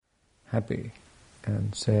happy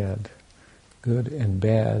and sad, good and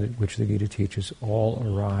bad, which the Gita teaches, all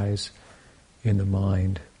arise in the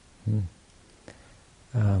mind,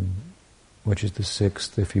 which is the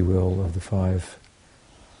sixth, if you will, of the five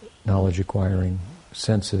knowledge-acquiring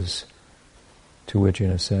senses, to which,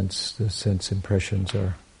 in a sense, the sense impressions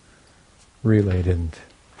are relayed and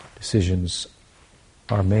decisions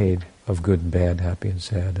are made of good and bad, happy and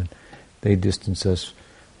sad, and they distance us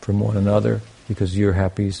from one another, because your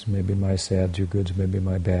happies may be my sads, your goods may be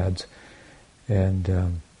my bads, and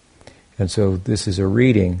so this is a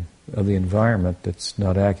reading of the environment that's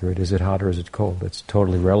not accurate. Is it hot or is it cold? It's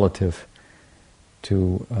totally relative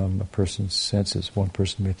to a person's senses. One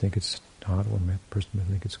person may think it's hot, one person may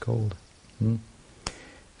think it's cold.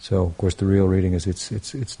 So, of course, the real reading is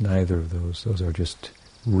it's neither of those. Those are just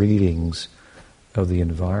readings of the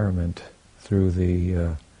environment through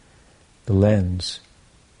the lens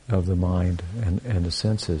of the mind and the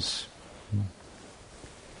senses.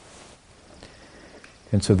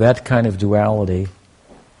 And so that kind of duality,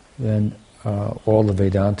 then all the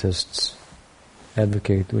Vedantists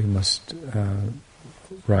advocate we must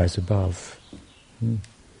rise above.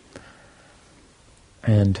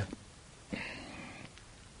 And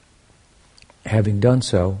having done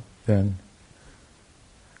so, then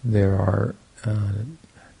there are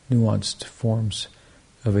nuanced forms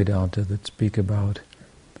of Vedanta that speak about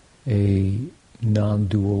a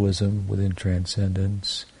non-dualism within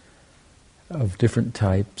transcendence of different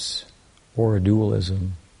types, or a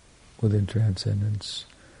dualism within transcendence,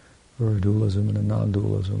 or a dualism and a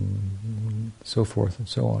non-dualism, so forth and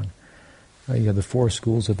so on. You have the four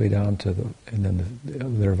schools of Vedanta, and then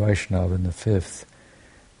the Vaishnava, and the fifth,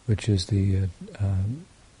 which is the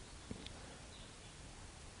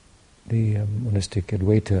monistic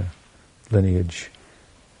Advaita lineage.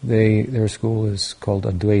 Their school is called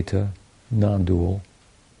Advaita, non-dual.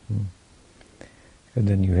 And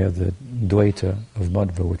then you have the Dvaita of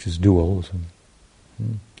Madhva, which is dualism.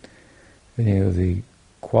 Then you have the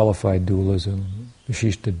qualified dualism,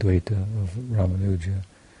 Vishishta Dvaita of Ramanuja.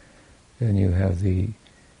 Then you have the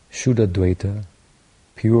Shuddha Dvaita,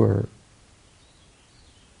 pure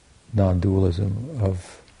non-dualism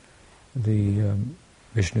of the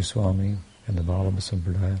Vishnu Swami and the Vallabha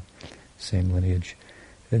Sampradaya, same lineage.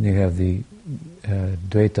 Then you have the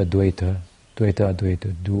Dvaita,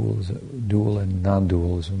 dual and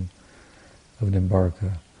non-dualism of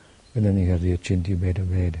Nimbarka. And then you have the Achintya Bheda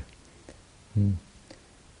Ved,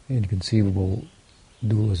 inconceivable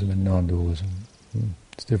dualism and non-dualism.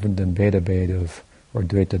 It's different than Bheda Ved or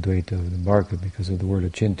Dvaita of Nimbarka because of the word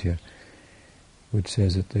Achintya, which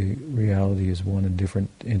says that the reality is one and different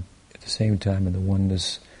at the same time, and the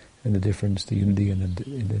oneness and the difference, the unity and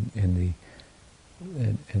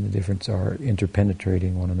the difference are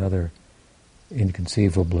interpenetrating one another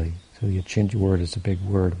inconceivably. So the Achintya word is a big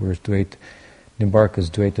word, whereas Nimbarka's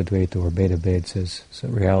Dvaita or Bheda Ved says so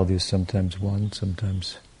reality is sometimes one,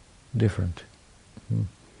 sometimes different.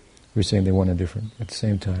 We're saying they're one and different at the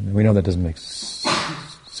same time. And we know that doesn't make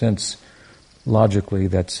sense logically,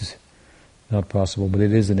 that's not possible, but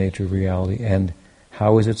it is the nature of reality. And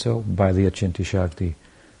how is it so? By the Achintya Shakti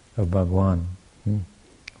of Bhagwan,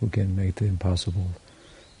 who can make the impossible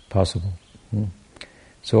possible.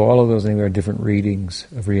 So all of those things are different readings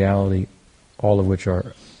of reality, all of which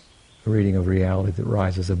are a reading of reality that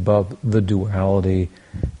rises above the duality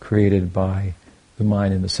created by the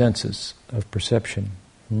mind and the senses of perception.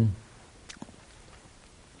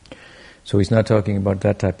 So he's not talking about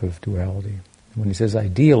that type of duality. When he says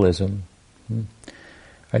idealism,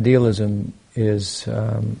 idealism is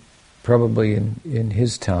probably in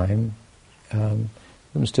his time, and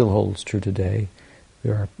still holds true today.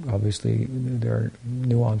 There are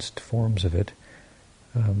nuanced forms of it.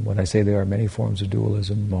 When I say there are many forms of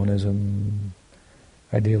dualism, monism,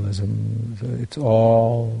 idealism, it's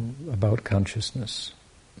all about consciousness,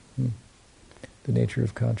 the nature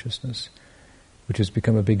of consciousness, which has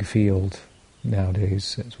become a big field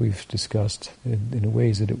nowadays, as we've discussed, in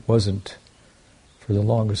ways that it wasn't for the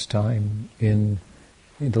longest time in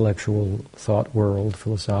intellectual thought world,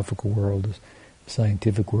 philosophical world,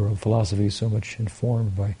 scientific world. Philosophy is so much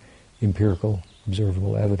informed by empirical,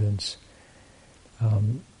 observable evidence.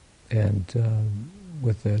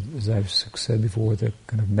 With the, as I've said before, with the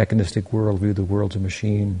kind of mechanistic worldview, the world's a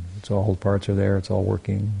machine, it's all parts are there, it's all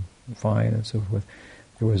working fine, and so forth.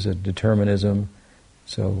 There was a determinism,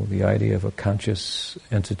 so the idea of a conscious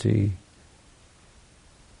entity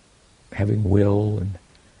having will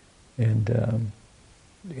and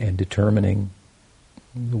determining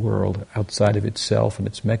the world outside of itself and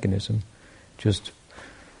its mechanism just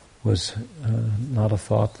was not a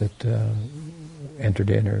thought that entered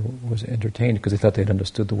in or was entertained because they thought they'd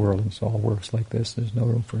understood the world and it all works like this. There's no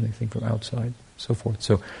room for anything from outside, so forth.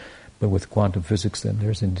 So, but with quantum physics, then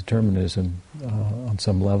there's indeterminism on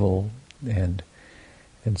some level, and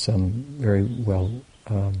some very well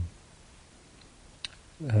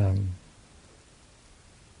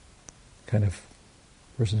kind of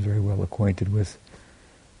persons very well acquainted with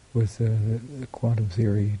the quantum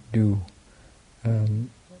theory do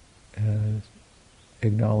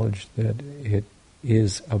acknowledge that it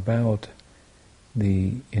is about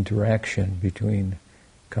the interaction between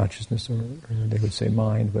consciousness, or they would say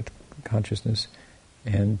mind, but consciousness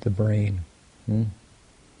and the brain. And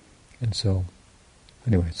so,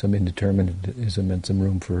 anyway, some indeterminism and some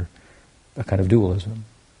room for a kind of dualism,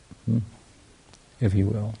 if you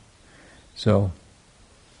will. So,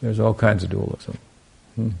 there's all kinds of dualism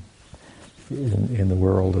in the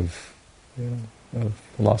world of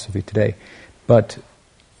philosophy today. But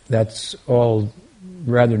that's all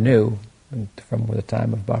rather new from the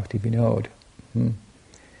time of Bhakti Vinod,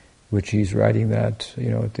 which he's writing that,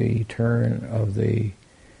 at the turn of the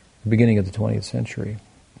beginning of the 20th century.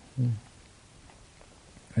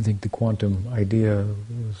 I think the quantum idea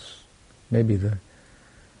was maybe the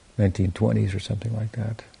 1920s or something like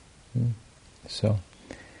that. So,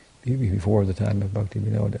 before the time of Bhakti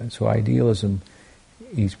Vinod. So idealism,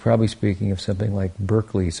 he's probably speaking of something like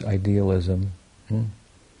Berkeley's idealism.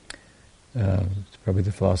 It's probably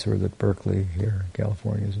the philosopher that Berkeley here in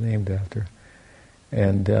California is named after.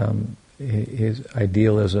 And his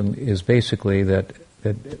idealism is basically that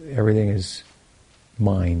everything is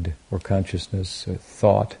mind or consciousness, or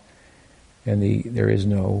thought, and there is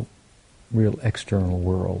no real external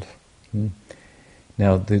world.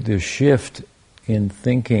 Now the shift in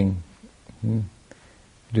thinking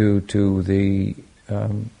due to the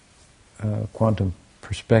quantum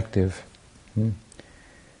perspective,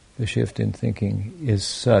 the shift in thinking is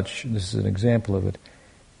such. This is an example of it.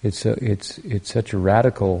 It's such a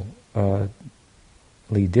radically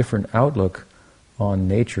different outlook on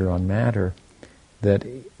nature, on matter,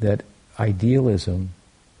 that idealism,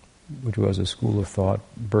 which was a school of thought,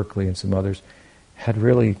 Berkeley and some others, had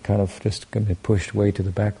really kind of just been pushed way to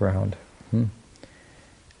the background.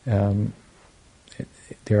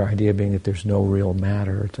 Their idea being that there's no real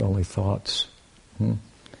matter; it's only thoughts.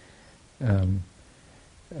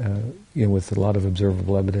 With a lot of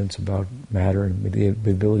observable evidence about matter and the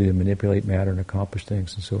ability to manipulate matter and accomplish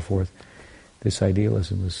things and so forth, this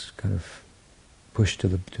idealism was kind of pushed to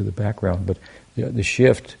the background. But the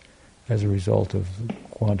shift, as a result of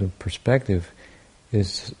quantum perspective,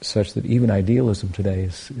 is such that even idealism today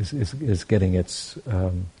is getting its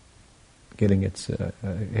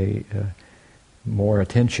more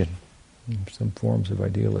attention. Some forms of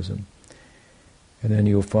idealism. And then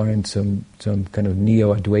you'll find some kind of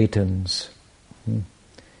neo-Advaitins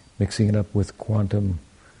mixing it up with quantum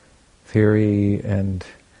theory and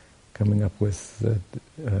coming up with the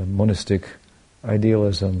monistic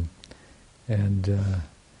idealism. And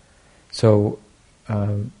so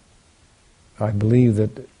I believe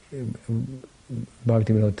that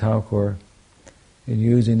Bhaktivinoda Thakur, in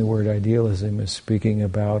using the word idealism, is speaking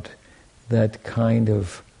about that kind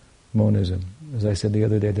of monism. As I said the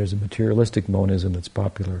other day, there's a materialistic monism that's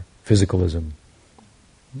popular, physicalism.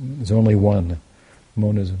 There's only one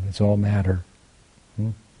monism, it's all matter.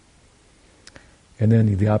 And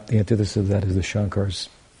then the antithesis of that is the Shankars,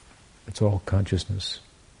 it's all consciousness.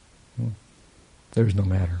 There's no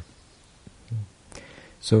matter.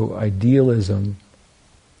 So idealism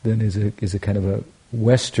then is a kind of a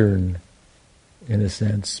Western, in a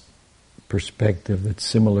sense, perspective that's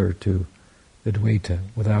similar to the Dvaita,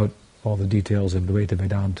 without all the details of Dvaita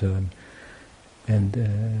Vedanta and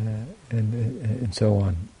so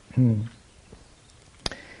on.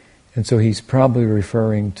 And so he's probably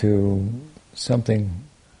referring to something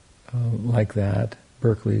like that,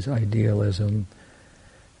 Berkeley's idealism,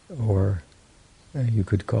 or you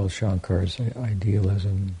could call Shankar's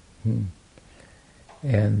idealism.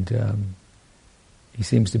 And he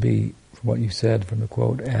seems to be, from what you said, from the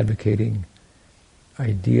quote, advocating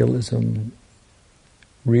idealism.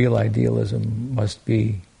 Real idealism must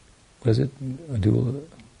be, what is it?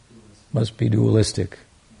 Must be dualistic.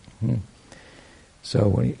 So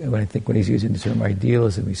when he's using the term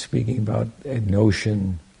idealism, he's speaking about a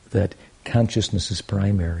notion that consciousness is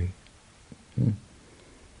primary.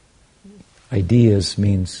 Ideas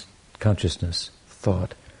means consciousness,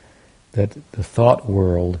 thought. That the thought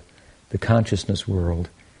world, the consciousness world,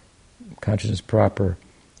 consciousness proper,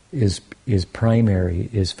 is primary,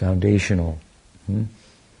 is foundational.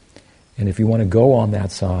 And if you want to go on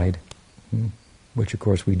that side, which of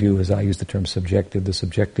course we do, as I use the term subjective, the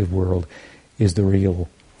subjective world is the real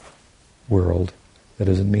world. That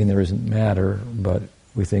doesn't mean there isn't matter, but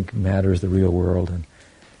we think matter is the real world,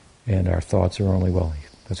 and our thoughts are only, well,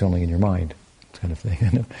 that's only in your mind, kind of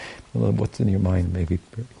thing. Well, what's in your mind? Maybe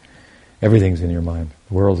everything's in your mind.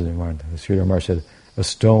 The world's in your mind. As Sridhar Maharaj said, a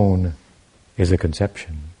stone is a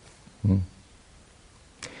conception.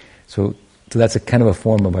 So that's a kind of a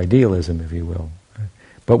form of idealism, if you will.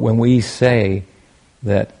 But when we say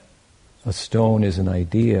that a stone is an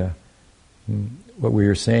idea, what we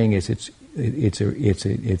are saying is it's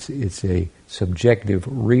a subjective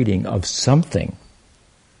reading of something.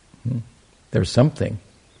 There's something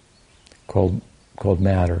called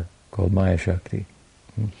matter, called Maya Shakti.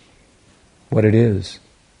 What it is,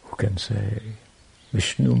 who can say?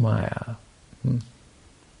 Vishnu Maya.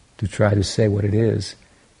 To try to say what it is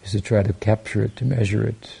to try to capture it, to measure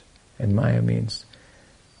it. And Maya means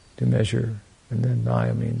to measure, and then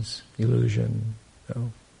Maya means illusion.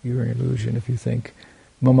 So you're an illusion if you think,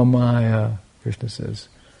 Mama Maya, Krishna says,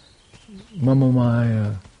 Mama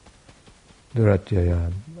Maya,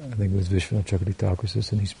 Duratyaya. I think it was Vishwanath Chakravarti Thakur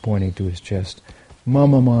says, and he's pointing to his chest,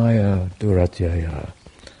 Mama Maya, Duratyaya.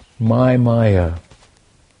 My Maya,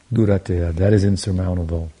 Duratyaya. That is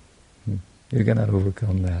insurmountable. You cannot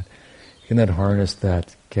overcome that. You cannot harness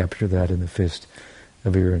that, capture that in the fist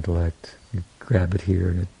of your intellect. You grab it here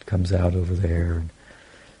and it comes out over there. And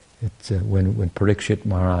it's when Parikshit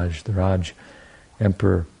Maharaj, the Raj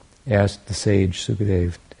Emperor, asked the sage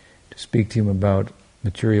Sukadev to speak to him about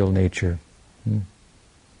material nature,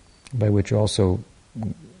 by which also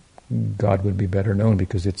God would be better known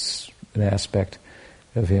because it's an aspect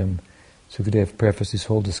of him. Sukadev prefaced his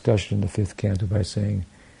whole discussion in the 5th canto by saying,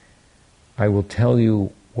 I will tell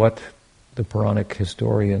you what the Puranic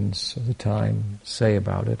historians of the time say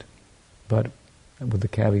about it, but with the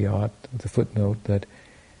caveat, with the footnote, that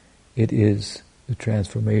it is the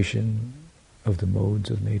transformation of the modes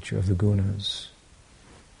of nature, of the gunas.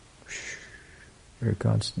 Very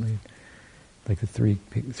constantly. Like the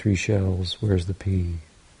three shells, where's the pea?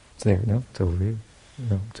 It's there, no? It's over here.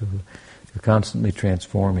 No, it's over. They're constantly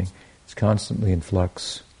transforming. It's constantly in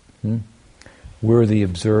flux. We're the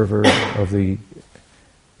observer of the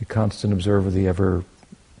constant observer of the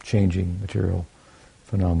ever-changing material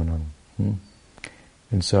phenomenon.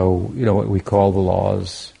 And so, what we call the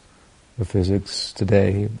laws of physics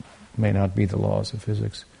today may not be the laws of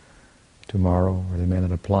physics tomorrow, or they may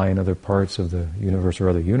not apply in other parts of the universe or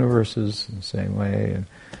other universes in the same way. And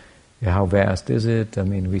how vast is it? I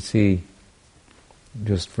mean, we see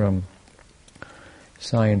just from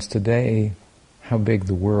science today how big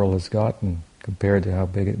the world has gotten compared to how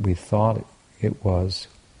big we thought it was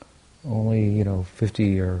only,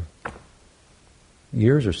 50 or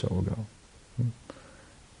years or so ago.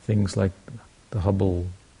 Things like the Hubble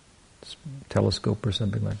telescope or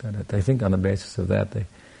something like that. I think on the basis of that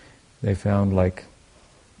they found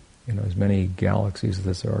as many galaxies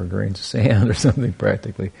as there are grains of sand or something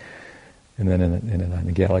practically. And then in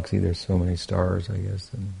a galaxy there's so many stars, I guess,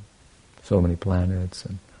 and so many planets,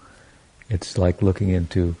 and it's like looking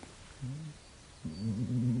into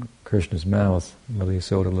Krishna's mouth. Mother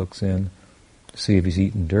Yasoda looks in to see if he's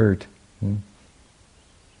eaten dirt,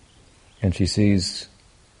 and she sees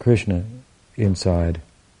Krishna inside,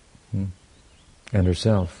 and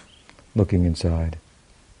herself looking inside.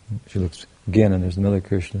 She looks again, and there's another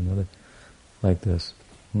Krishna, another like this.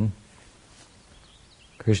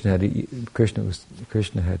 Krishna had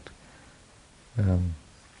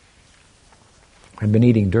been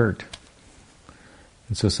eating dirt.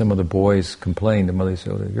 And so some of the boys complained to Mother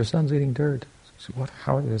Yasoda, your son's eating dirt. She said, what?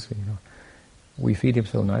 How is he? We feed him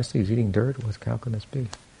so nicely, he's eating dirt? How can this be?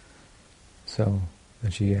 So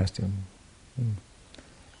then she asked him, and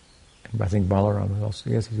I think Balaram was also,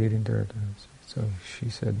 yes, he's eating dirt. So she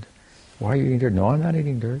said, why are you eating dirt? No, I'm not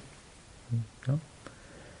eating dirt. No.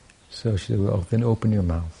 So she said, well, then open your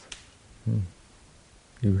mouth.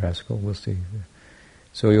 You rascal, we'll see.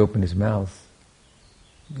 So he opened his mouth,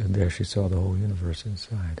 and there she saw the whole universe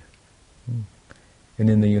inside. And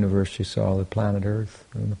in the universe she saw the planet Earth.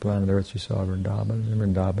 And in the planet Earth she saw Vrindavan. And in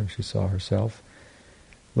Vrindavan she saw herself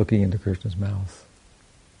looking into Krishna's mouth.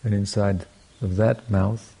 And inside of that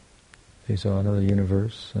mouth she saw another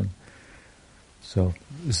universe. And so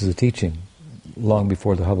this is a teaching long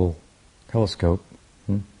before the Hubble telescope.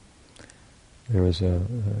 There was a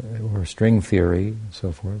string theory and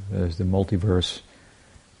so forth. There's the multiverse,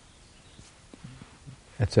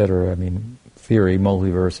 etc. I mean, theory,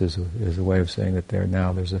 multiverse is a way of saying that there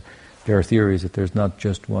are theories that there's not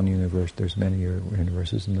just one universe, there's many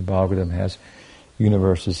universes, and the Bhagavatam has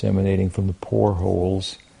universes emanating from the pore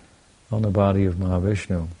holes on the body of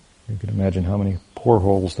Mahavishnu. You can imagine how many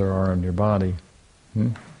poreholes there are in your body.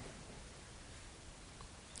 And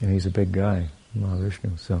he's a big guy,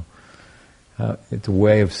 Mahavishnu. So it's a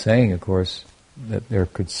way of saying, of course, that their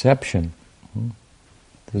conception,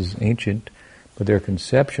 this is ancient, but their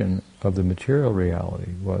conception of the material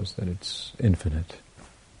reality was that it's infinite.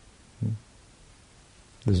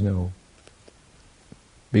 There's no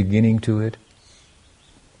beginning to it.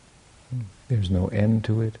 There's no end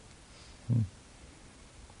to it.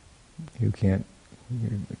 You can't,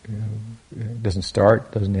 it doesn't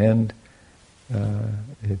start, doesn't end.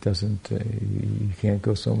 It doesn't, you can't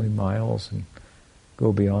go so many miles and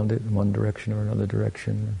go beyond it in one direction or another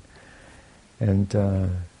direction. And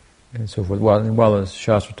so forth. While the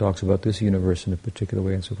Shastra talks about this universe in a particular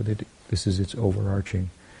way and so forth, this is its overarching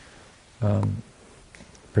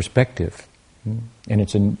perspective. And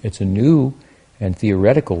it's a new and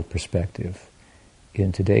theoretical perspective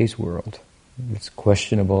in today's world. It's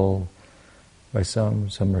questionable by some.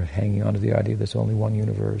 Some are hanging on to the idea there's only one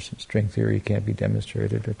universe, and string theory can't be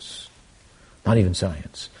demonstrated. It's not even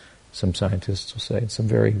science. Some scientists will say, and some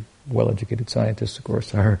very well-educated scientists, of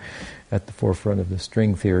course, are at the forefront of the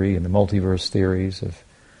string theory and the multiverse theories of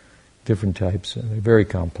different types. And they're very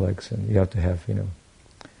complex, and you have to have,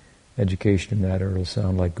 education in that, or it'll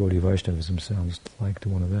sound like Gaudiya Vaishnavism sounds like to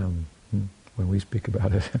one of them when we speak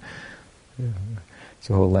about it. It's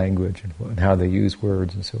a whole language and how they use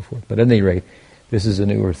words and so forth. But at any rate, this is a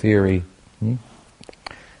newer theory. The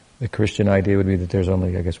Christian idea would be that there's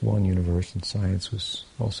only, I guess, one universe, and science was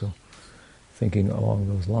also thinking along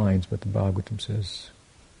those lines, but the Bhagavatam says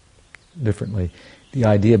differently. The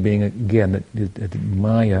idea being, again, that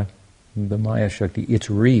Maya, the Maya Shakti, it's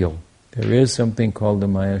real. There is something called the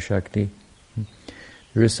Maya Shakti.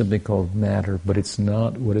 There is something called matter, but it's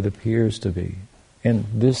not what it appears to be. And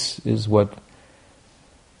this is what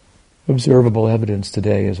observable evidence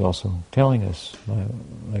today is also telling us.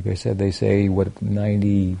 Like I said, they say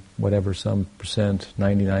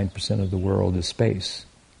 99% of the world is space.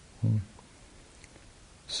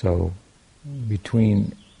 So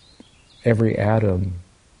between every atom,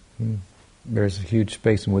 there's a huge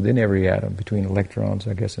space, and within every atom, between electrons,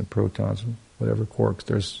 I guess, and protons, and whatever quarks,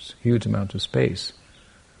 there's huge amounts of space.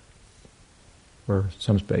 Or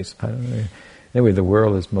some space. I don't know. Anyway, the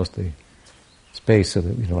world is mostly space, so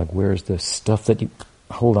that, like, where's the stuff that you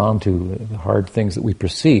hold on to, the hard things that we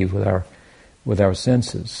perceive with our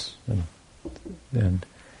senses. And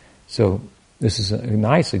so this is a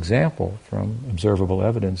nice example from observable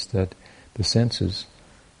evidence that the senses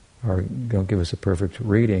don't give us a perfect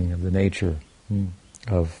reading of the nature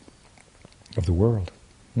of the world.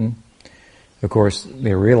 Of course,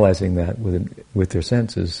 they're realizing that with their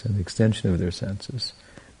senses and the extension of their senses.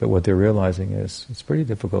 But what they're realizing is it's pretty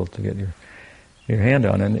difficult to get your hand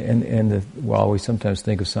on. And while we sometimes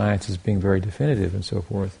think of science as being very definitive and so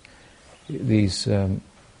forth, these scientific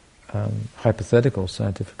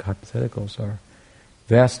hypotheticals are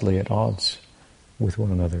vastly at odds with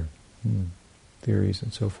one another. Theories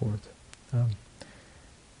and so forth.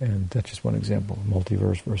 And that's just one example.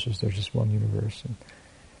 Multiverse versus there's just one universe.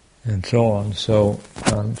 And so on. So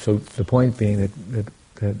the point being that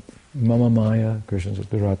Mama Maya, Krishna says,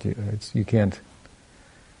 Bharati, you can't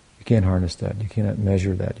harness that. You cannot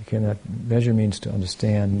measure that. You cannot measure means to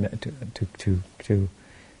understand, to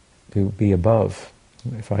be above.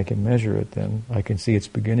 If I can measure it, then I can see its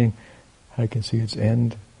beginning, I can see its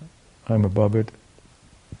end, I'm above it,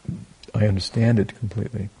 I understand it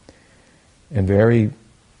completely. And very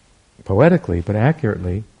poetically, but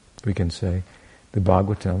accurately, we can say, the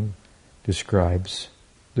Bhagavatam describes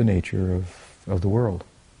the nature of the world.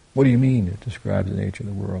 What do you mean it describes the nature of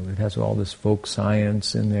the world? It has all this folk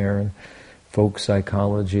science in there, and folk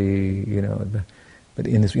psychology, but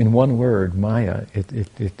in one word, Maya,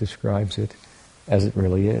 it describes it as it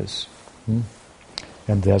really is.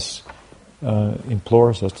 And thus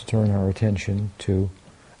implores us to turn our attention to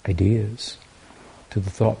ideas, to the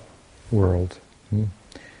thought world,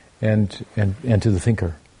 and to the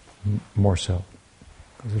thinker, more so.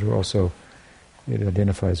 Because it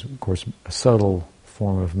identifies, of course, a subtle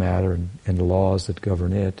form of matter and the laws that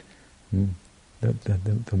govern it,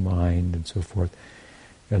 the mind and so forth.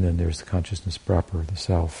 And then there's the consciousness proper, the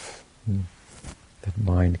self, that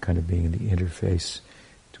mind kind of being the interface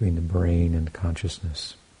between the brain and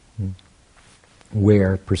consciousness,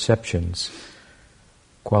 where perceptions,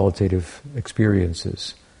 qualitative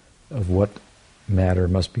experiences of what matter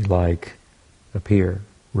must be like appear.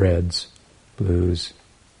 Reds, blues,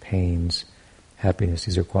 pains, happiness,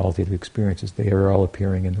 these are qualitative experiences. They are all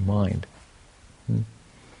appearing in the mind.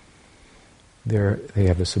 They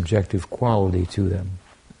have a subjective quality to them,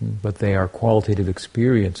 but they are qualitative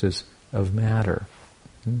experiences of matter.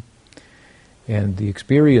 And the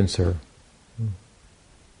experiencer,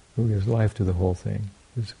 who gives life to the whole thing,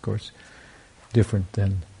 is of course different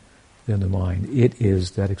than the mind. It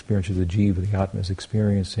is that experience of the jiva, the atma, is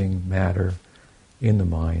experiencing matter in the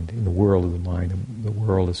mind, in the world of the mind. And the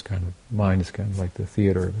world is mind is kind of like the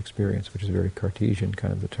theater of experience, which is a very Cartesian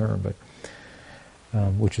kind of the term, but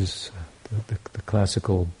which is the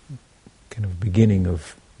classical kind of beginning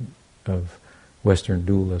of Western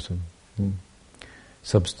dualism,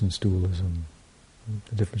 substance dualism,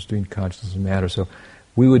 the difference between consciousness and matter. So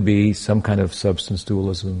we would be some kind of substance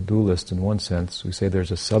dualist in one sense. We say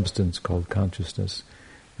there's a substance called consciousness,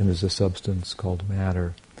 and there's a substance called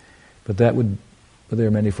matter. But there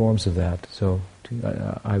are many forms of that. So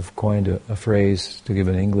I've coined a phrase to give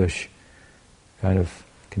an English kind of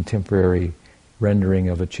contemporary rendering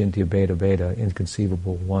of achintya beta beta,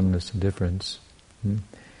 inconceivable oneness and difference.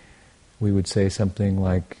 We would say something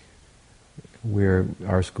like,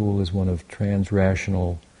 our school is one of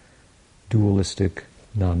trans-rational, dualistic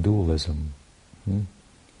non-dualism.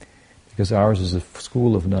 Because ours is a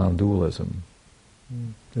school of non-dualism.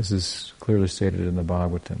 This is clearly stated in the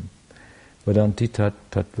Bhagavatam. Vadanti tat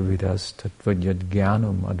tattvavidas tattvajad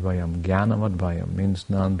jnanam advayam. Jnanam advayam means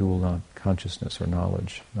non-dual consciousness or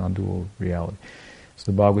knowledge, non-dual reality.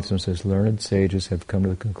 So the Bhagavatam says, learned sages have come to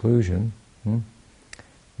the conclusion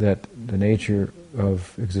that the nature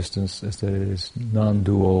of existence is that it is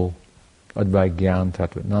non-dual, advayagyan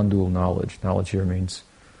tattva, non-dual knowledge. Knowledge here means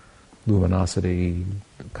luminosity,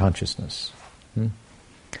 consciousness.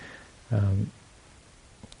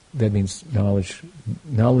 That means knowledge.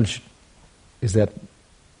 Knowledge is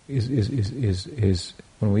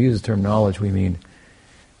when we use the term knowledge, we mean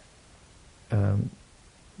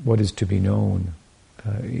what is to be known.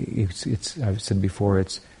 I've said before,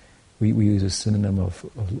 we use a synonym of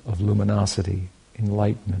luminosity,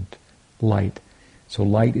 enlightenment, light. So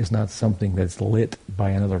light is not something that's lit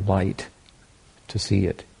by another light to see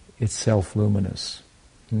it. It's self-luminous.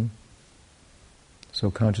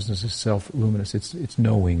 So consciousness is self-luminous. It's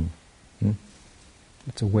knowing.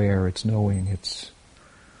 It's aware. It's knowing.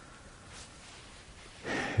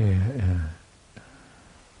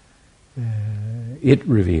 It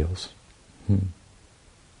reveals.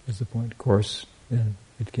 Is the point. Of course,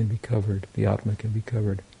 it can be covered. The Atma can be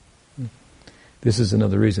covered. This is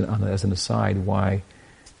another reason, as an aside, why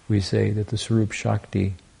we say that the Swarup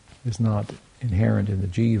Shakti is not inherent in the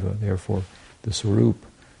Jiva. Therefore, the Swarup,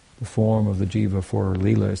 the form of the Jiva for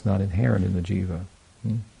Leela, is not inherent in the Jiva.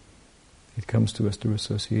 It comes to us through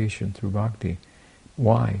association, through bhakti.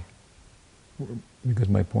 Why? Because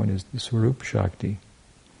my point is, the Swarup Shakti,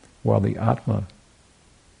 while the Atma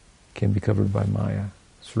can be covered by Maya,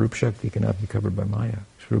 Swarup Shakti cannot be covered by Maya.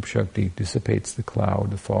 Swarup Shakti dissipates the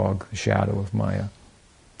cloud, the fog, the shadow of Maya.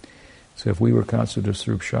 So if we were constituted of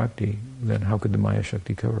Swarup Shakti, then how could the Maya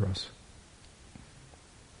Shakti cover us?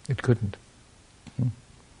 It couldn't.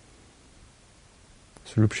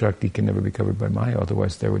 Swarup Shakti can never be covered by Maya,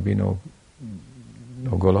 otherwise there would be no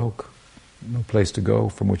golok, no place to go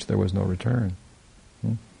from which there was no return.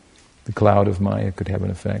 The cloud of Maya could have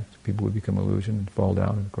an effect. People would become illusion and fall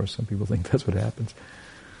down, and of course some people think that's what happens.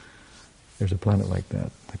 There's a planet like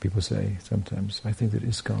that people say sometimes. I think that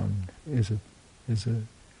ISKCON is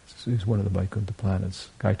one of the Vaikuntha planets.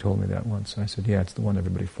 A guy told me that once. I said, yeah, it's the one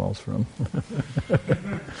everybody falls from.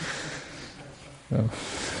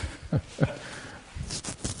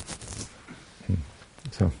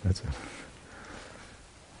 So that's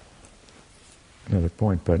another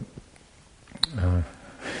point, but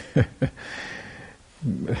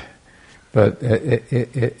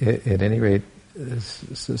at any rate,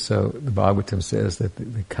 so the Bhagavatam says that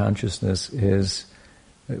the consciousness is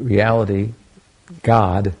reality,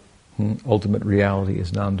 God, ultimate reality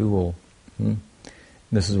is non-dual.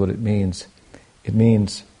 This is what it means. It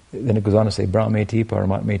means, then it goes on to say, Brahmeti,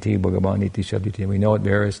 Paramatmeti, Bhagavaniti, Shabditi. We know it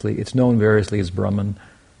variously. It's known variously as Brahman,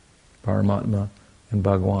 Paramatma, and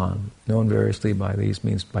Bhagavan. Known variously by these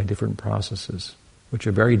means by different processes, which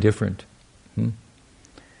are very different.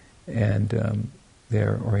 And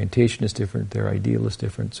their orientation is different, their ideal is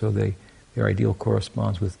different, so their ideal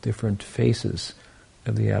corresponds with different faces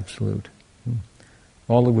of the Absolute.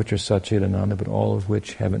 All of which are Satchit Ananda, but all of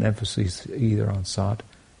which have an emphasis either on Sat,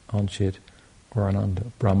 on Chit, or Ananda.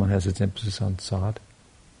 Brahman has its emphasis on Sat,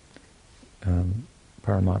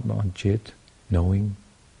 Paramatma on Chit, knowing,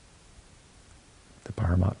 the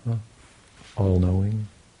Paramatma, all-knowing,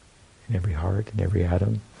 in every heart, in every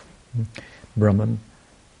atom. Brahman,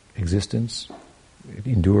 existence,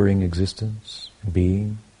 enduring existence,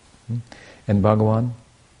 being. And Bhagavan,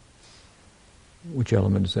 which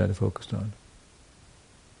element is that focused on?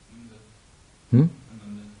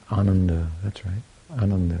 Ananda, that's right.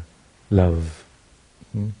 Ananda, love.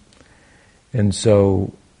 And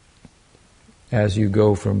so, as you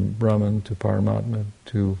go from Brahman to Paramatma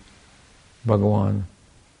to Bhagawan,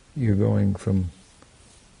 you're going from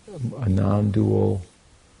a non-dual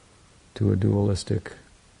to a dualistic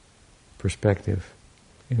perspective.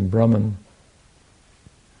 In Brahman,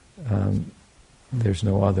 there's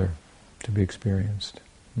no other to be experienced.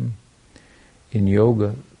 In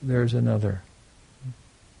yoga, there's another.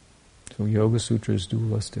 So Yoga Sutra is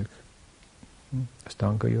dualistic.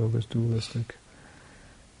 Astanga Yoga is dualistic.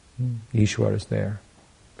 Ishwar is there.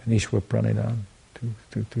 And Ishwar Pranidhan,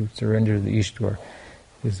 to surrender to the Ishwar,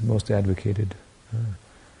 is most advocated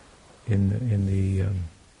in the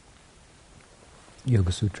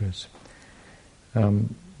Yoga Sutras.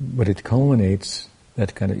 But it culminates,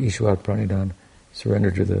 that kind of Ishwar Pranidhan,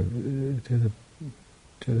 surrender to the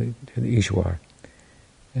Ishwar.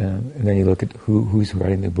 And then you look at who's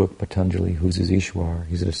writing the book, Patanjali, who's his Ishwar.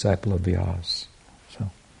 He's a disciple of Vyas. So,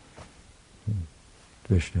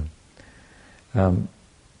 Vishnu. But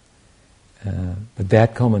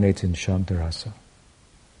that culminates in Shantarasa.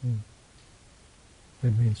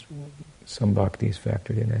 That means some bhakti is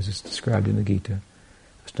factored in, as is described in the Gita.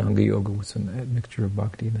 Astanga Yoga with some mixture of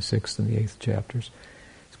bhakti in the 6th and the 8th chapters.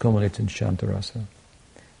 It culminates in Shantarasa.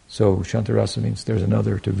 So Shantarasa means there's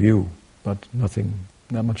another to view, but not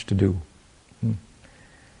much to do. Then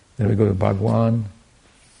we go to Bhagwan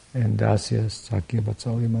and Dasya, Sakya,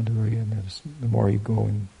 Vatsalya, Madhurya, and the more you go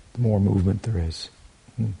in, the more movement there is.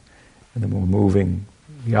 And the more moving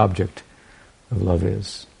the object of love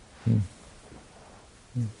is.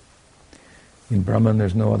 In Brahman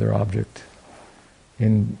there's no other object.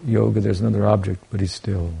 In yoga there's another object, but he's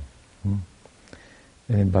still. And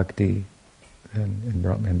in Bhakti and in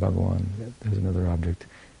Bhagawan there's another object,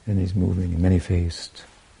 and he's moving, many-faced.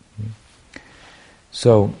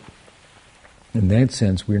 So, in that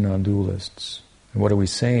sense, we're non-dualists. And what are we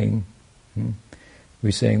saying?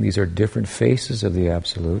 We're saying these are different faces of the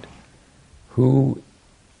Absolute. Who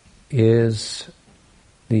is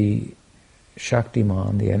the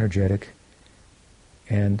Shaktiman, the energetic,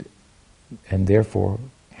 and therefore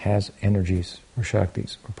has energies or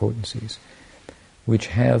Shaktis or potencies, which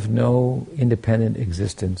have no independent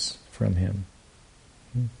existence from him.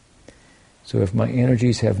 So if my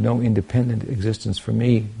energies have no independent existence from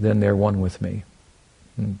me, then they're one with me.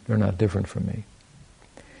 They're not different from me.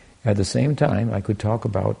 At the same time, I could talk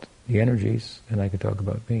about the energies and I could talk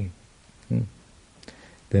about me.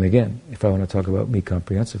 Then again, if I want to talk about me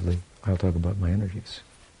comprehensively, I'll talk about my energies,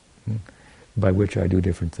 by which I do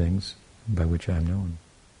different things, by which I'm known.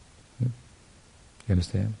 You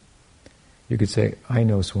understand? You could say, I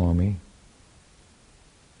know Swami.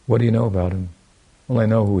 What do you know about him? Well, I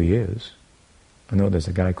know who he is. I know there's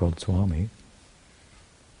a guy called Swami.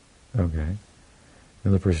 Okay.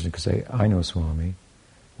 Another person could say, I know Swami.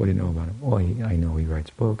 What do you know about him? Well, I know he writes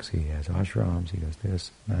books, he has ashrams, he does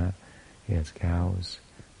this, that, he has cows.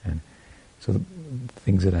 And so the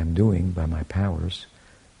things that I'm doing by my powers,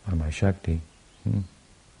 by my Shakti,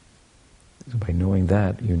 so by knowing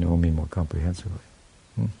that, you know me more comprehensively.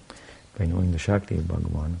 By knowing the Shakti of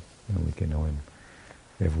Bhagavan, we can know him.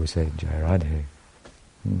 If we say, Jai Radhe,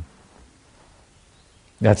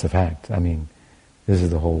 that's a fact. I mean, this is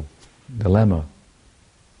the whole dilemma.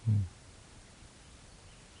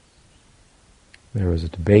 There was a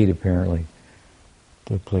debate, apparently,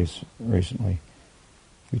 took place recently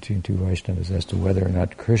between two Vaishnavas as to whether or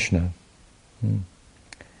not Krishna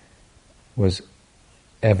was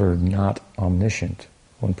ever not omniscient.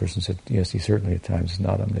 One person said, yes, he certainly at times is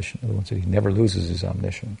not omniscient. Another one said he never loses his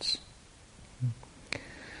omniscience.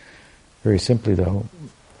 Very simply, though,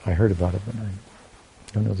 I heard about it, but I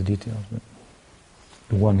don't know the details. But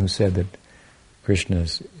the one who said that Krishna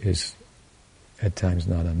is at times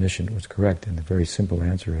not omniscient was correct, and the very simple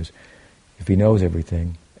answer is, if he knows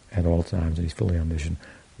everything at all times and he's fully omniscient,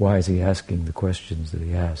 why is he asking the questions that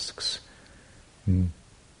he asks?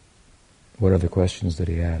 What are the questions that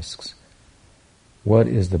he asks? What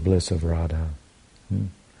is the bliss of Radha?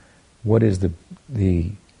 What is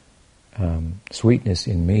the sweetness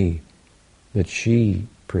in me that she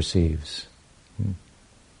perceives?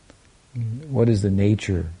 What is the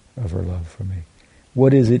nature of her love for me?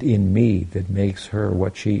 What is it in me that makes her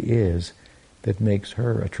what she is, that makes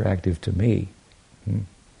her attractive to me?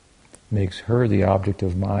 Makes her the object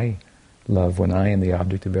of my love when I am the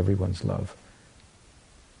object of everyone's love.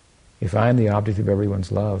 If I'm the object of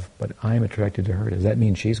everyone's love, but I'm attracted to her, does that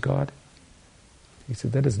mean she's God? He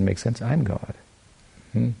said, that doesn't make sense. I'm God.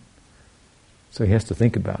 So he has to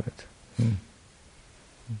think about it.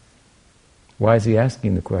 Why is he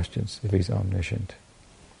asking the questions if he's omniscient?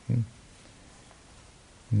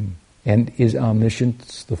 And is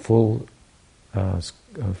omniscience the full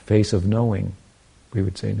face of knowing? We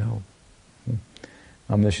would say no.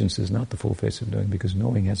 Omniscience is not the full face of knowing, because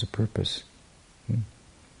knowing has a purpose.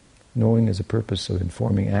 Knowing is a purpose of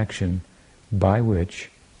informing action by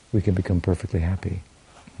which we can become perfectly happy.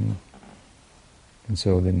 And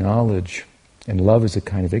so the knowledge, and love is a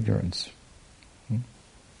kind of ignorance.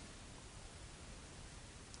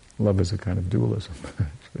 Love is a kind of dualism,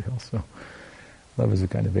 actually also. Love is a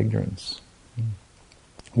kind of ignorance.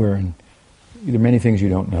 Wherein there are many things you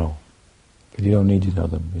don't know, but you don't need to know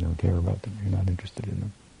them, you don't care about them, you're not interested in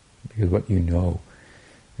them. Because what you know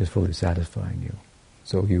is fully satisfying you.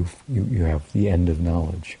 So you have the end of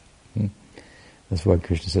knowledge. That's what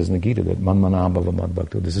Krishna says in the Gita, that manmana bhava mad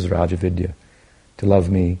bhakto, this is Raja Vidya. To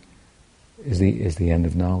love me is the end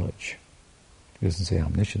of knowledge. It doesn't say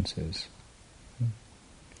omniscience is.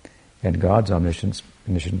 And God's omniscient,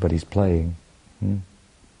 but He's playing. And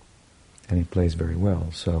He plays very well.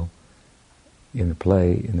 So in the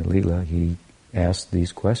play, in the Leela, He asked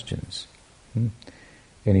these questions. And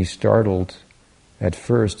He's startled at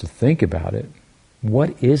first to think about it.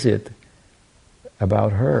 What is it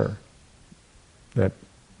about her that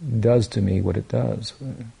does to me what it does?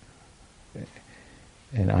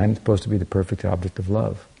 And I'm supposed to be the perfect object of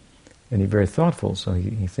love. And he's very thoughtful, so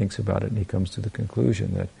he thinks about it, and he comes to the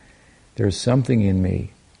conclusion that there's something in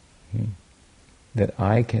me that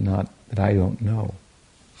I don't know,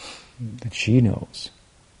 that she knows,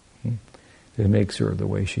 that makes her the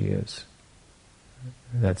way she is.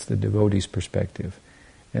 That's the devotee's perspective.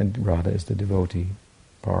 And Radha is the devotee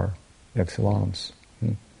par excellence.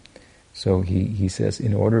 So he says,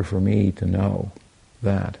 in order for me to know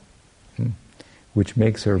that, which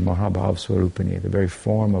makes her Mahabhav Swarupini, the very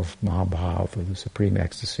form of Mahabhav, of the supreme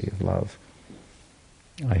ecstasy of love,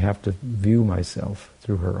 I have to view myself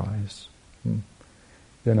through her eyes.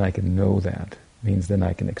 Then I can know that. Means then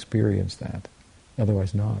I can experience that.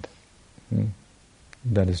 Otherwise not.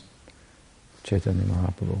 That is Chaitanya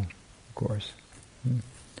Mahaprabhu, of course.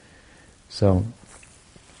 So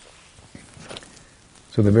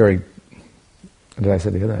the very, as I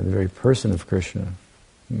said the other night, the very person of Krishna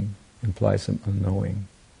implies some unknowing,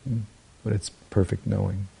 but it's perfect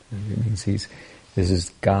knowing. It means this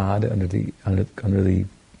is God under the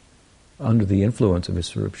influence of His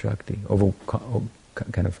Swarup Shakti,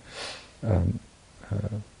 kind of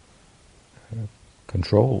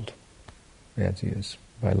controlled, as He is,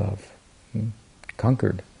 by love,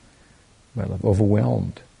 conquered by love,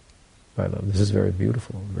 overwhelmed by love. This is very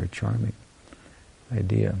beautiful, very charming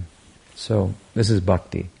idea. So this is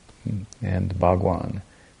bhakti and Bhagwan,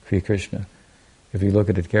 Sri Krishna. If you look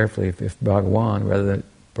at it carefully, if Bhagwan, rather than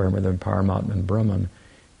Paramatma and Brahman,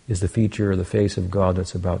 is the feature or the face of God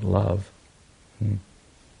that's about love,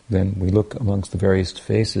 then we look amongst the various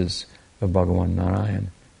faces of Bhagavan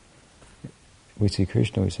Narayan. We see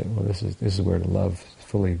Krishna, we say, well, this is where the love is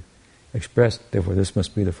fully expressed, therefore this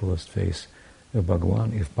must be the fullest face of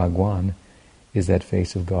Bhagavan. If Bhagwan is that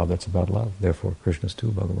face of God that's about love, therefore Krishna's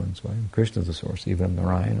too Bhagavan's way. Krishna's the source, even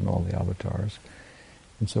Narayan and all the avatars,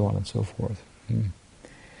 and so on and so forth.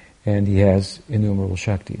 And he has innumerable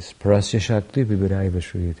Shaktis. Parasya Shakti Vibhiraiva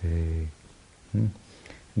Shriyate.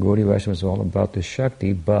 Gaudiya Vaishnava is all about the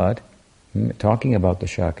Shakti, but talking about the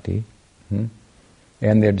Shakti, and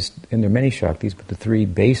there are many Shaktis, but the three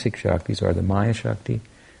basic Shaktis are the Maya Shakti,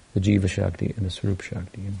 the Jiva Shakti, and the Swarup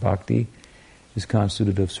Shakti. And Bhakti is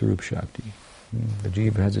constituted of Swarup Shakti. The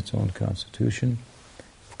Jiva has its own constitution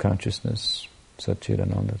of consciousness, Satchit,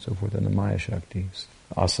 Ananda, and so forth, and the Maya Shakti,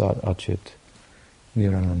 Asat, Achit,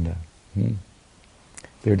 Nirananda.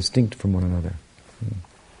 They're distinct from one another.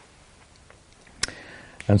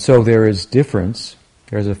 And so there is difference.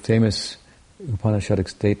 There's a famous Upanishadic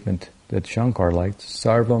statement that Shankar liked,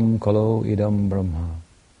 Sarvam Kalo Idam Brahma.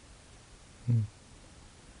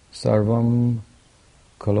 Sarvam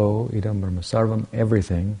Kalo Idam Brahma. Sarvam,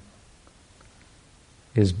 everything,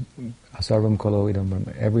 is Sarvam Kalo Idam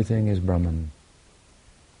Brahma. Everything is Brahman.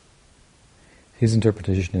 His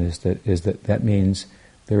interpretation is that means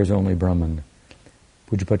there is only Brahman.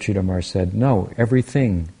 Pujyapat Sridhar said, no,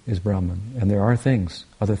 everything is Brahman, and there are things,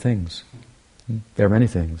 other things. There are many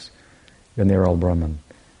things, and they're all Brahman.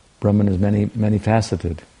 Brahman is many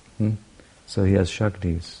faceted. So he has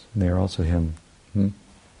Shaktis, and they are also him.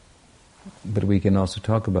 But we can also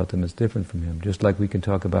talk about them as different from him, just like we can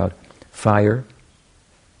talk about fire,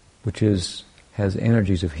 which has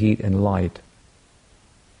energies of heat and light.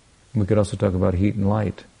 We could also talk about heat and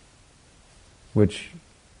light, which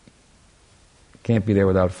can't be there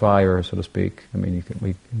without fire, so to speak. I mean,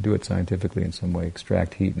 we can do it scientifically in some way,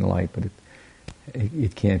 extract heat and light, but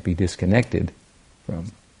it can't be disconnected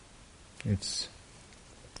from its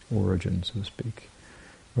origin, so to speak.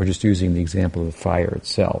 We're just using the example of the fire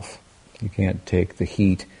itself. You can't take the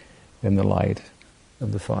heat and the light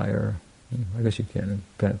of the fire. I guess you can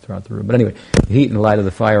throughout the room. But anyway, the heat and the light of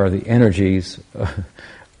the fire are the energies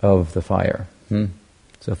of the fire.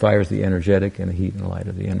 So fire is the energetic, and the heat and the light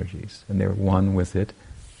are the energies. And they're one with it,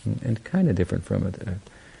 and kind of different from it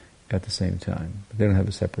at the same time. But they don't have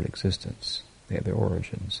a separate existence. They have their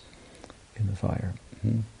origins in the fire.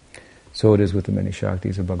 So it is with the many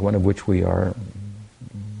Shaktis of Bhagavan, of which we're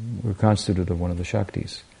constituted of one of the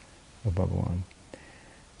Shaktis of Bhagavan.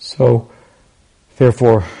 So,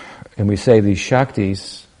 therefore, and we say these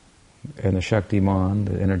Shaktis and the Shaktiman,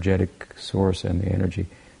 the energetic source and the energy,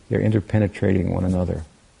 they're interpenetrating one another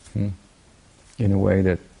in a way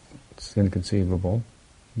that's inconceivable,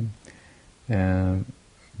 but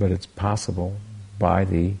it's possible by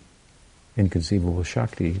the inconceivable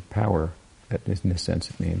Shakti power, that in a sense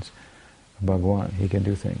it means, of Bhagavan. He can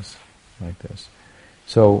do things like this.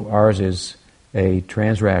 So ours is a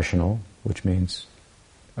transrational, which means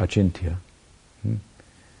achintya,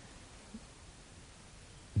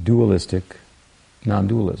 dualistic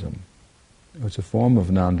non-dualism. It's a form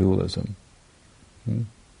of non-dualism.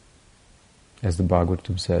 As the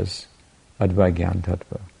Bhagavatam says, advaigyan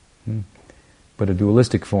tattva. But a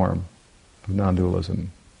dualistic form of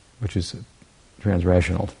non-dualism, which is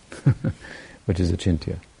transrational, which is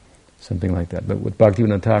achintya. Something like that. But what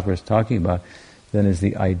Bhaktivinoda Thakur is talking about then is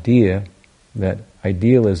the idea that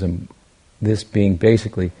idealism, this being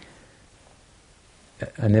basically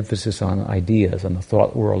an emphasis on ideas, on the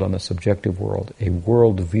thought world, on the subjective world, a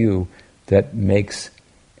world view that makes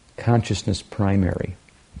consciousness primary.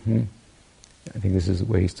 I think this is the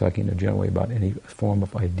way he's talking in a general way about any form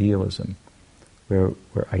of idealism, where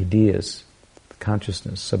ideas,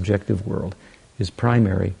 consciousness, subjective world, is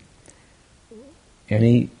primary.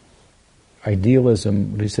 Any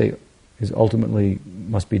idealism, what do you say, is ultimately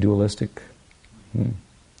must be dualistic.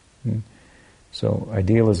 So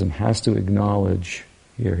idealism has to acknowledge,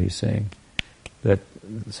 here he's saying, that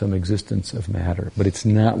some existence of matter, but it's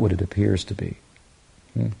not what it appears to be.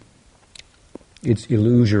 It's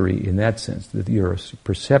illusory in that sense, that your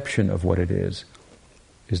perception of what it is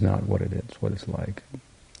not what it is, what it's like.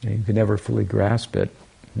 And you can never fully grasp it.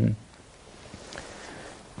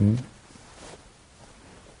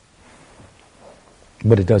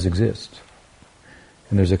 But it does exist.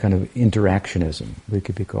 And there's a kind of interactionism, we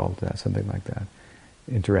could be called that, something like that.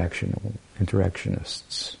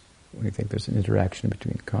 Interactionists. We think there's an interaction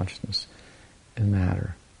between consciousness and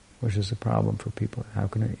matter, which is a problem for people. How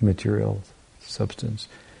can an immaterial substance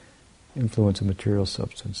influence a material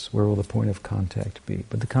substance? Where will the point of contact be?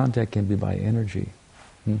 But the contact can be by energy,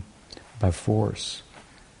 by force,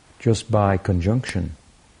 just by conjunction.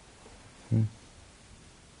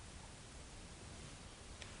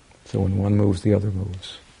 So when one moves, the other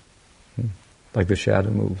moves. Like the shadow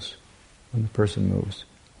moves when the person moves.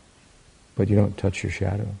 But you don't touch your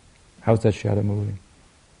shadow. How's that shadow moving?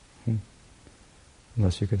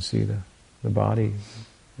 Unless you can see the body.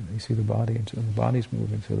 You see the body, and so the body's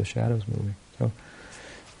moving, so the shadow's moving. So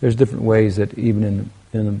there's different ways that even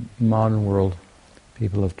in the modern world,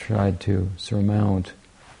 people have tried to surmount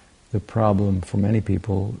the problem for many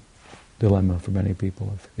people, dilemma for many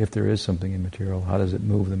people. If there is something immaterial, how does it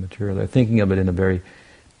move the material? They're thinking of it in a very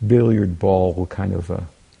billiard ball kind of a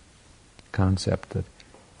concept, that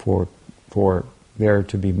for there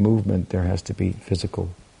to be movement, there has to be physical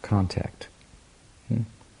contact.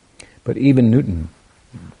 But even Newton,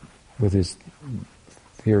 with his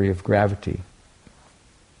theory of gravity,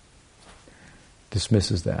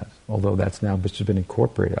 dismisses that, although that's now just been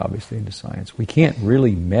incorporated, obviously, into science. We can't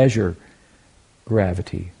really measure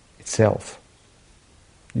gravity itself.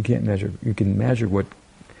 You can't measure. You can measure what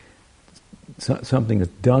something is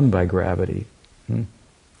done by gravity, and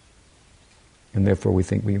therefore we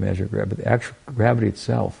think we measure gravity. But the actual gravity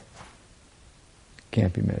itself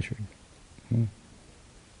can't be measured.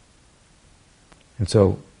 And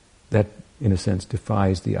so that, in a sense,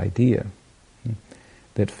 defies the idea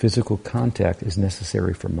that physical contact is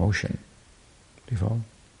necessary for motion. Do you follow?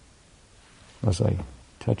 Unless I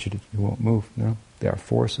touch it, it won't move. No, there are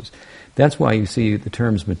forces. That's why you see the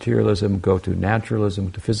terms materialism go to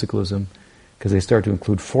naturalism, to physicalism, because they start to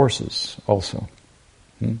include forces also.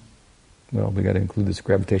 Well, we got to include this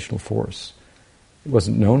gravitational force. It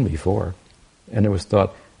wasn't known before, and it was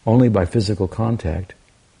thought only by physical contact,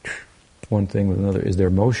 one thing with another, is there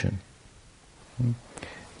motion.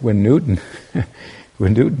 When Newton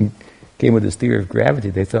came with this theory of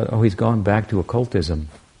gravity, they thought, oh, he's gone back to occultism.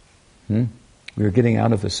 We were getting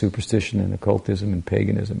out of the superstition and occultism and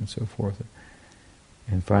paganism and so forth,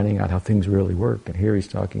 and finding out how things really work. And here he's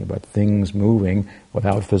talking about things moving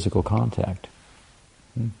without physical contact.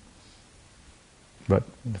 But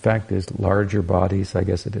the fact is, larger bodies, I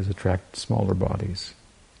guess it is, attract smaller bodies.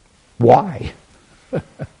 Why?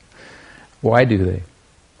 Why do they?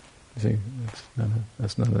 See,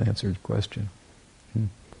 that's not an answered question.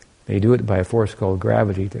 They do it by a force called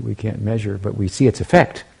gravity that we can't measure, but we see its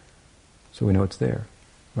effect, so we know it's there.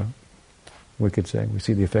 Well, we could say we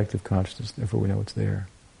see the effect of consciousness, therefore we know it's there.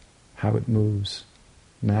 How it moves,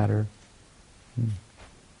 matter.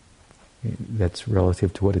 That's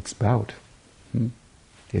relative to what it's about.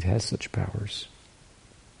 It has such powers.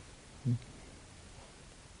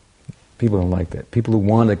 People don't like that. People who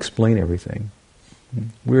want to explain everything.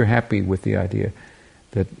 We're happy with the idea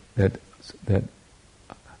that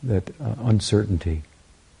uncertainty.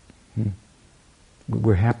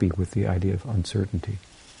 We're happy with the idea of uncertainty.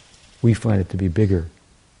 We find it to be bigger,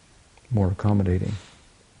 more accommodating.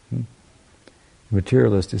 The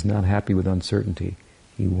materialist is not happy with uncertainty.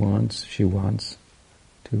 She wants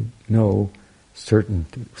to know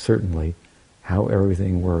certainly how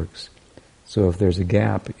everything works. So if there's a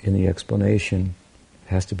gap in the explanation, it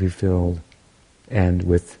has to be filled, and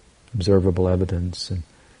with observable evidence. And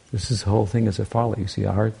this whole thing is a folly. You see,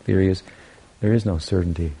 our theory is there is no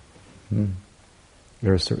certainty.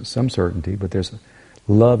 There is some certainty, but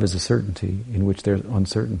love is a certainty in which there's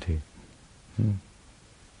uncertainty.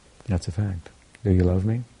 That's a fact. Do you love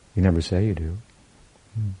me? You never say you do.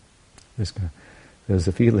 There's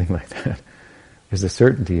a feeling like that. There's a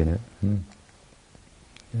certainty in it.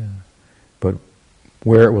 Yeah. But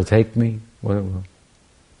where it will take me, what it will,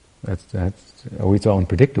 that's always all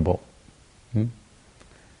unpredictable.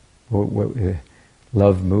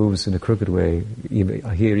 Love moves in a crooked way. Sri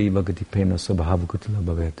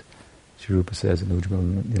Rupa says in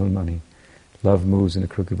Ujjvala Nilmani, love moves in a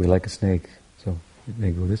crooked way like a snake. So it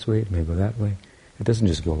may go this way, it may go that way. It doesn't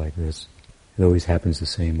just go like this. It always happens the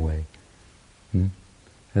same way. And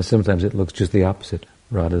sometimes it looks just the opposite.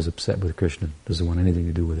 Radha's upset with Krishna, doesn't want anything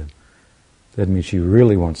to do with him. That means she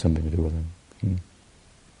really wants something to do with him.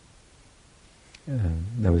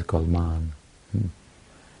 That was called man.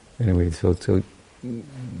 Anyway, so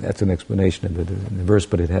that's an explanation of it in the verse,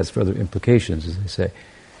 but it has further implications, as they say.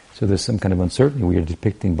 So there's some kind of uncertainty. We are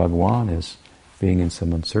depicting Bhagavan as being in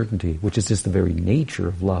some uncertainty, which is just the very nature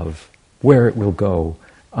of love, where it will go,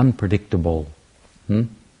 unpredictable. And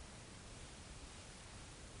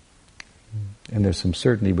there's some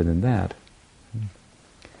certainty within that.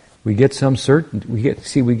 We get some certainty. We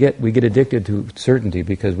get addicted to certainty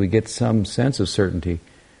because we get some sense of certainty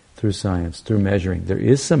through science, through measuring. There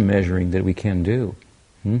is some measuring that we can do,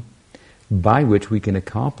 by which we can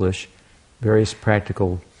accomplish various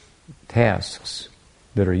practical tasks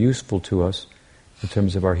that are useful to us in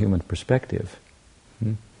terms of our human perspective.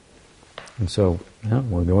 And so,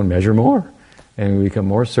 we'll go and measure more, and we become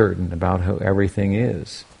more certain about how everything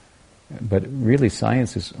is. But really,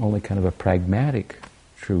 science is only kind of a pragmatic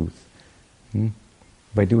truth.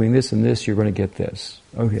 By doing this and this, you're going to get this.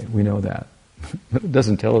 Okay, we know that. But it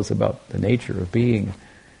doesn't tell us about the nature of being.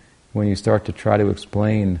 When you start to try to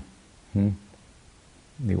explain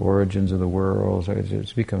the origins of the world,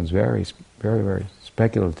 it becomes very, very, very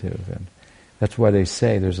speculative. And that's why they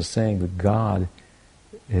say, there's a saying that God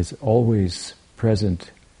is always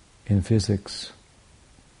present in physics.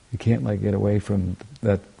 You can't get away from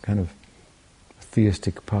that kind of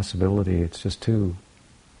theistic possibility. It's just too,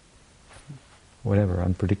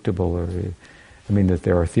 unpredictable. That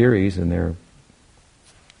there are theories and they're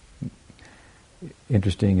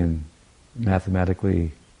interesting and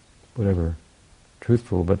mathematically,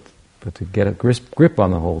 truthful, but to get a grip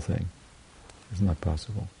on the whole thing is not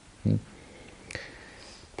possible.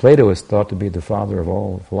 Plato is thought to be the father of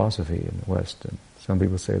all philosophy in the West, and some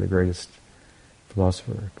people say the greatest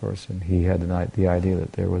philosopher, of course, and he had the idea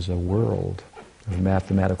that there was a world of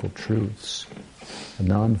mathematical truths, a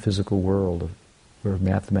non-physical world where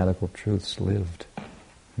mathematical truths lived.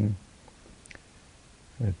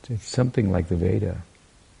 It's something like the Veda,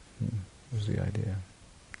 was the idea,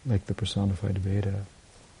 like the personified Veda.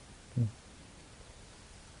 The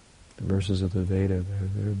verses of the Veda,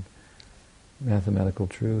 they're mathematical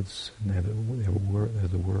truths, and they're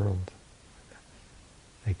the world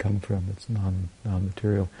they come from. It's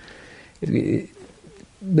non-material.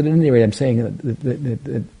 But at any rate, I'm saying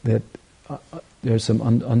that there's some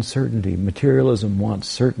uncertainty. Materialism wants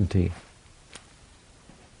certainty.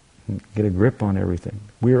 Get a grip on everything.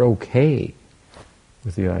 We're okay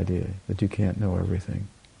with the idea that you can't know everything.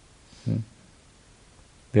 Hmm?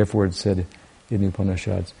 Therefore it said in the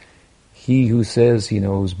Upanishads, he who says he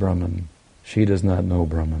knows Brahman, she does not know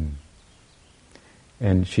Brahman.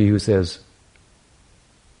 And he who says,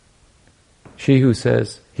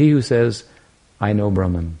 I know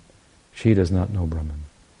Brahman, she does not know Brahman.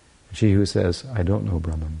 And she who says, I don't know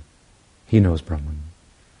Brahman, he knows Brahman.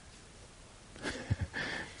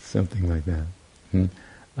 Something like that. Hmm?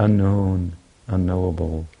 Unknown,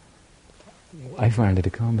 unknowable. I find it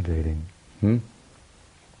accommodating. Hmm?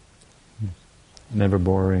 Never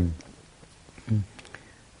boring. The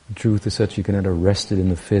truth is such you cannot arrest it in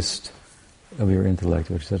the fist of your intellect,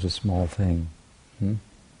 which is such a small thing. And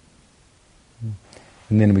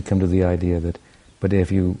then we come to the idea that, but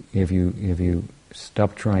if you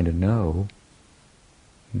stop trying to know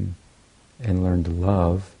and learn to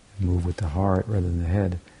love, and move with the heart rather than the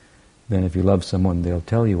head, then if you love someone, they'll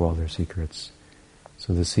tell you all their secrets.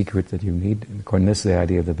 So the secret that you need, according to this, the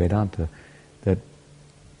idea of the Vedanta, that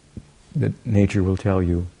nature will tell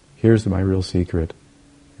you, here's my real secret.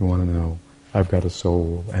 You want to know, I've got a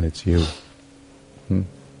soul and it's you. In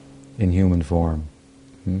human form.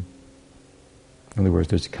 In other words,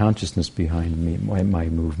 there's consciousness behind me, my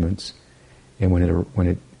movements, and when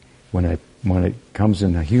it comes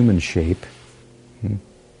in a human shape,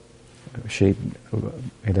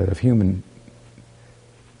 of human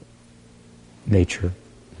nature,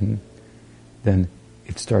 then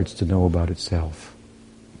it starts to know about itself.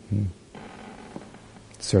 It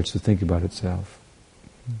starts to think about itself.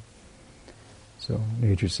 So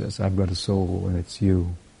nature says, I've got a soul and it's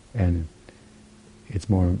you, and it's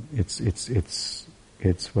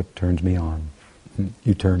what turns me on.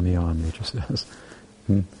 You turn me on, nature says.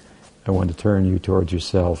 I want to turn you towards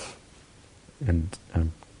yourself, and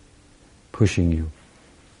I'm pushing you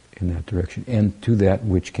in that direction, and to that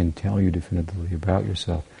which can tell you definitively about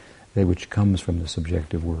yourself, that which comes from the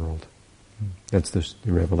subjective world. That's the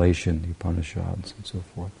revelation, the Upanishads, and so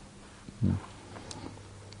forth.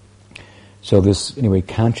 So this, anyway,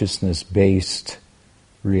 consciousness-based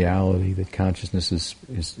reality, that consciousness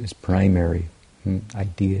is primary,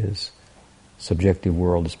 ideas, subjective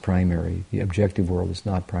world is primary, the objective world is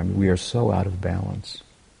not primary. We are so out of balance.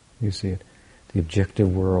 You see it. The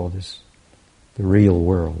objective world is the real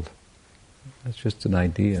world. That's just an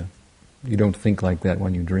idea. You don't think like that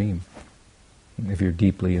when you dream, if you're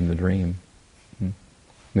deeply in the dream.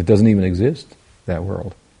 It doesn't even exist, that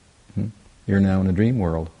world. You're now in a dream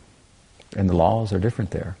world. And the laws are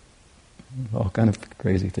different there. All kind of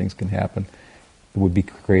crazy things can happen. It would be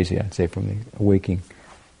crazy, I'd say, from the waking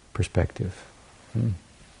perspective.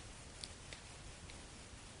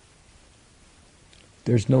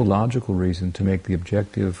 There's no logical reason to make the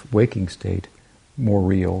objective waking state more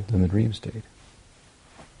real than the dream state.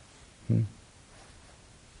 And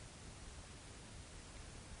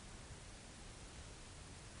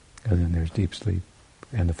then there's deep sleep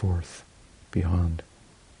and the fourth, beyond.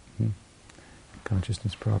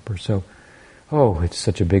 Consciousness proper. So, it's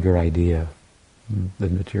such a bigger idea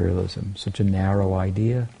than materialism. Such a narrow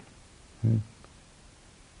idea.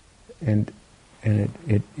 And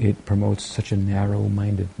it promotes such a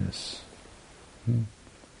narrow-mindedness.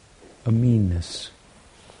 A meanness.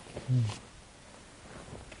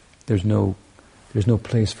 There's no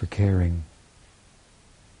place for caring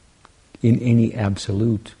in any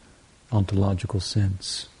absolute ontological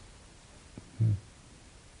sense.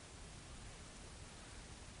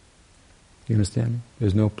 You understand me?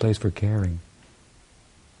 There's no place for caring.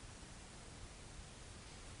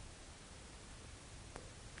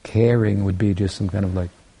 Caring would be just some kind of like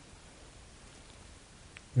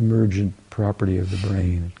emergent property of the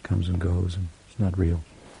brain. It comes and goes, and it's not real.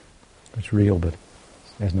 It's real, but it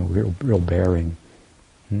has no real bearing.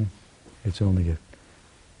 It's only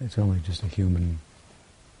just a human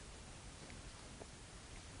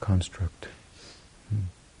construct.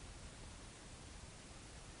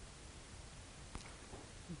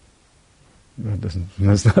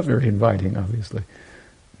 That's not very inviting, obviously.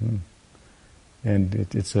 And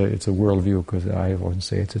it's a worldview, because I often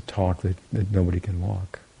say it's a talk that nobody can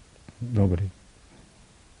walk. Nobody.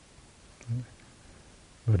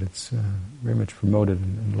 But it's very much promoted,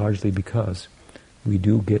 and largely because we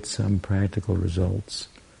do get some practical results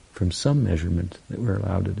from some measurement that we're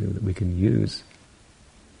allowed to do, that we can use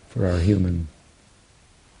for our human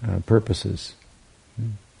purposes.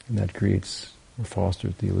 And that creates or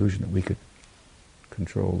fosters the illusion that we could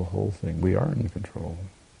control the whole thing. We are in control.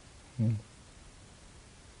 Of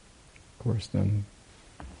course, then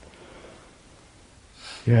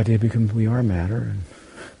the idea becomes we are matter and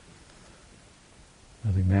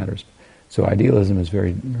nothing matters. So idealism is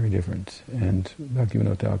very, very different. And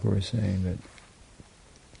Bhaktivinoda Thakur was saying that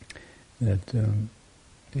that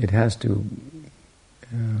it has to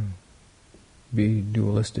be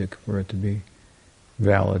dualistic for it to be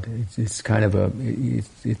valid. It's kind of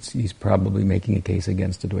he's probably making a case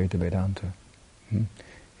against Advaita Vedanta.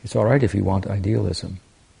 It's all right if you want idealism,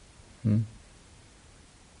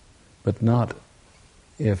 but not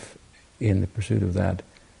if in the pursuit of that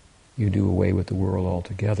you do away with the world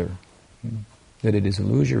altogether. That it is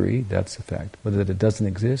illusory, that's a fact, but that it doesn't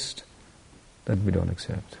exist, that we don't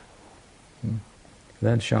accept.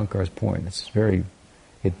 That's Shankar's point.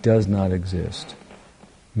 It does not exist.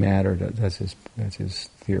 Matter, that's his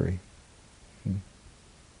theory.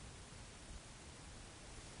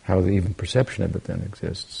 How the even perception of it then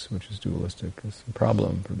exists, which is dualistic, is the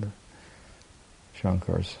problem for the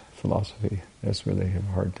Shankar's philosophy. That's where they have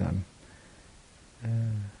a hard time.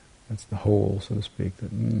 That's the hole, so to speak,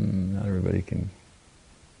 that not everybody can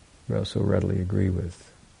so readily agree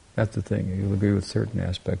with. That's the thing. You'll agree with certain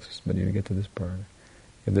aspects, but you get to this part.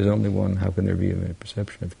 If there's only one, how can there be a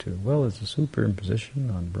perception of two? Well, it's a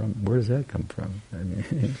superimposition on Brahman. Where does that come from? I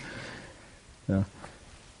mean, no.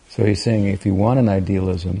 So he's saying if you want an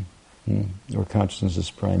idealism, or consciousness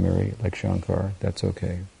is primary, like Shankar, that's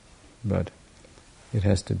okay. But it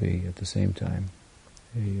has to be, at the same time,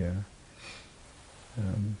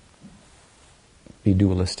 be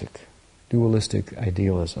dualistic. Dualistic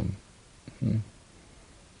idealism.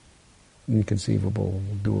 Inconceivable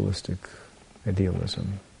dualistic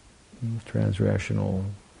idealism. Transrational,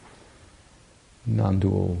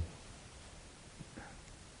 non-dual,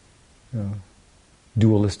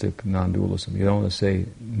 dualistic non-dualism. You don't want to say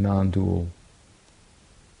non-dual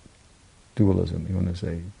dualism. You want to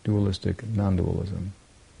say dualistic non-dualism.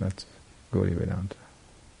 That's Gaudiya Vedanta.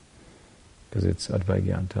 Because it's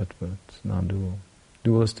Advaigyan Tattva, it's non-dual.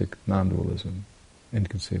 Dualistic non-dualism.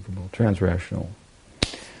 Inconceivable. Transrational.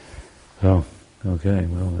 Oh, okay,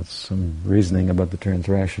 well, that's some reasoning about the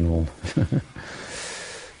transrational.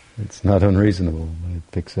 It's not unreasonable, but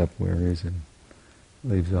it picks up where reason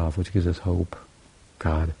leaves off, which gives us hope.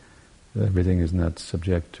 God, everything is not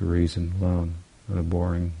subject to reason alone. What a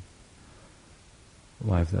boring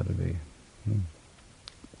life that would be.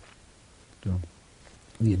 So,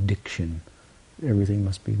 the addiction. Everything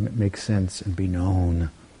must make sense and be known.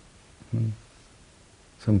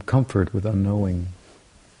 Some comfort with unknowing.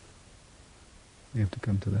 You have to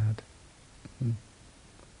come to that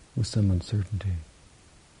with some uncertainty.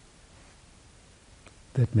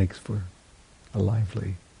 That makes for a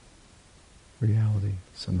lively reality,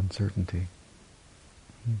 some uncertainty,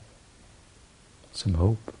 some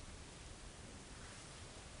hope.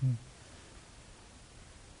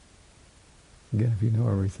 Again, if you know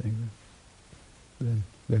everything, then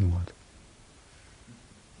what?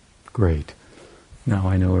 Great. Now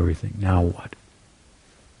I know everything. Now what?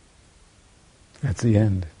 That's the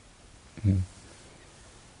end.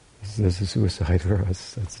 This is a suicide for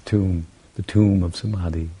us. That's the tomb of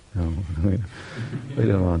samadhi. No, we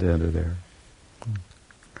don't want to enter there.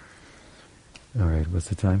 All right, what's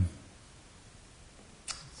the time?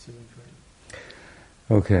 7:20.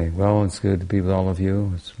 Okay, well, it's good to be with all of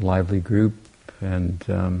you. It's a lively group, and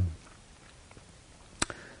I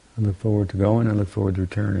look forward to going. I look forward to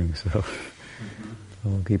returning. So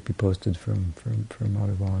I'll keep you posted from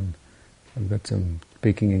Madhavan. I've got some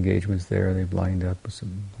speaking engagements there. They've lined up with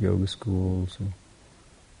some yoga schools who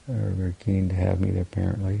are very keen to have me there,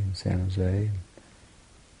 apparently, in San Jose.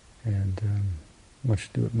 And much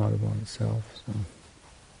to do with Madhavan itself. So.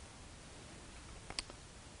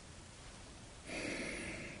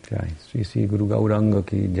 Jai. Sri Sri Guru Gauranga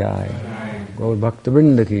ki jai. Gaur Bhakta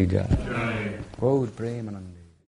Vrinda ki jai. Gaur Premanande.